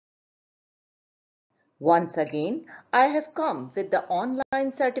Once again, I have come with the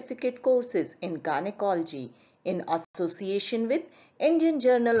online certificate courses in gynecology in association with Indian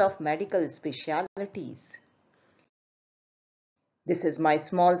Journal of Medical Specialties. This is my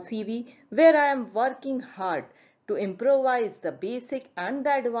small CV where I am working hard to improvise the basic and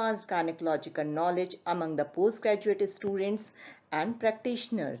the advanced gynecological knowledge among the postgraduate students and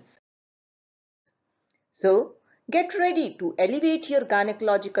practitioners. So, get ready to elevate your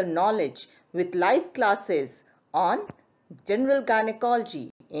gynecological knowledge with live classes on General Gynaecology,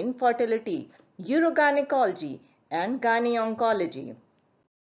 Infertility, Urogynaecology, and Gynae Oncology.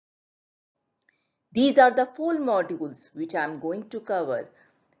 These are the full modules which I am going to cover,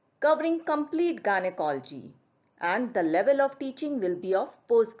 covering complete gynecology, and the level of teaching will be of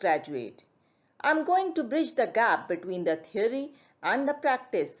postgraduate. I am going to bridge the gap between the theory and the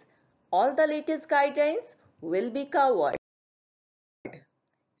practice. All the latest guidelines will be covered.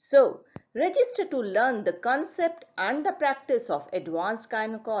 So, register to learn the concept and the practice of advanced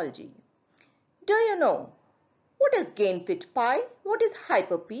gynecology. Do you know what is gain fit pi? What is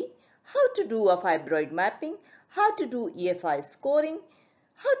hyper P? How to do a fibroid mapping? How to do EFI scoring?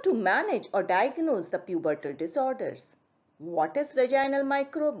 How to manage or diagnose the pubertal disorders? What is vaginal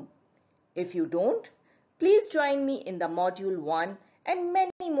microbe? If you don't, please join me in the module 1 and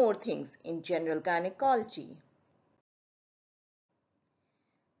many more things in general gynecology.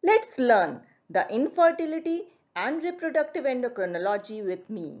 Let's learn the infertility and reproductive endocrinology with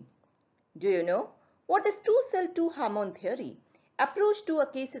me. Do you know what is two-cell two-hormone theory? Approach to a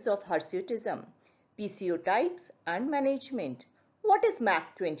cases of hirsutism, PCOD types and management. What is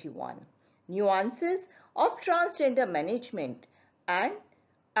MAC21? Nuances of transgender management and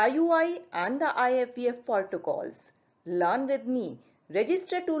IUI and the IFBF protocols. Learn with me.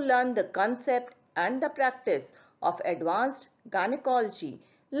 Register to learn the concept and the practice of advanced gynecology.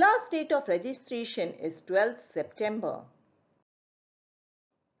 Last date of registration is 12th September.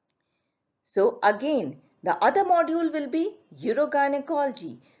 So again, the other module will be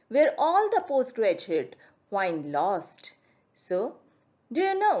Urogynaecology, where all the postgraduate find lost. So, do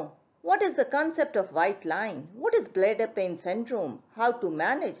you know what is the concept of white line? What is bladder pain syndrome? How to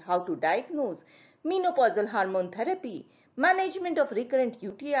manage, how to diagnose, menopausal hormone therapy, management of recurrent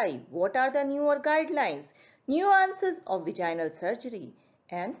UTI, what are the newer guidelines, nuances of vaginal surgery,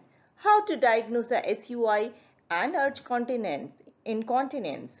 and how to diagnose a SUI and urge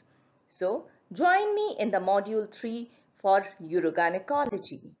incontinence. So, join me in the module 3 for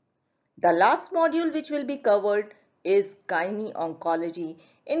Urogynaecology. The last module which will be covered is Gynae Oncology,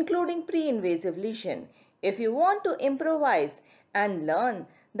 including pre-invasive lesion. If you want to improvise and learn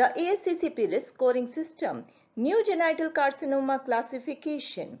the ASCCP risk scoring system, new genital carcinoma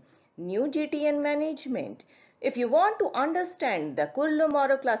classification, new GTN management, if you want to understand the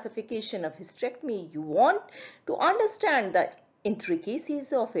Kurlo-Moro classification of hysterectomy, you want to understand the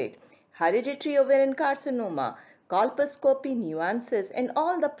intricacies of it, hereditary ovarian carcinoma, colposcopy nuances and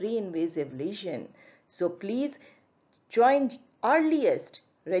all the pre-invasive lesion. So please join earliest,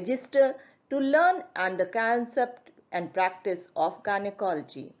 register to learn and the concept and practice of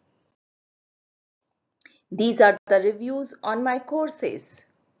gynecology. These are the reviews on my courses.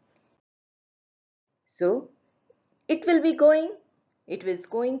 So it is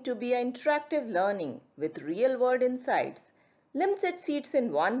going to be an interactive learning with real world insights. Limited seats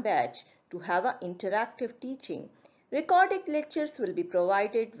in one batch to have an interactive teaching. Recorded lectures will be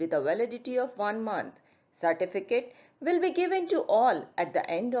provided with a validity of 1 month. Certificate will be given to all at the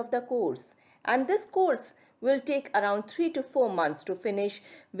end of the course. And this course will take around 3 to 4 months to finish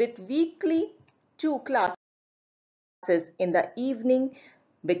with weekly 2 classes in the evening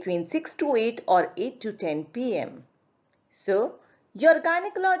between 6 to 8 or 8 to 10 p.m. So, your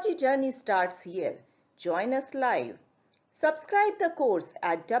gynecology journey starts here. Join us live. Subscribe the course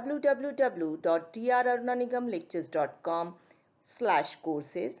at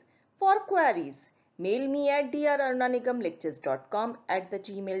www.drarunanigamlectures.com/courses. For queries, mail me at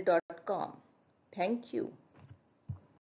drarunanigamlectures.com@gmail.com. Thank you.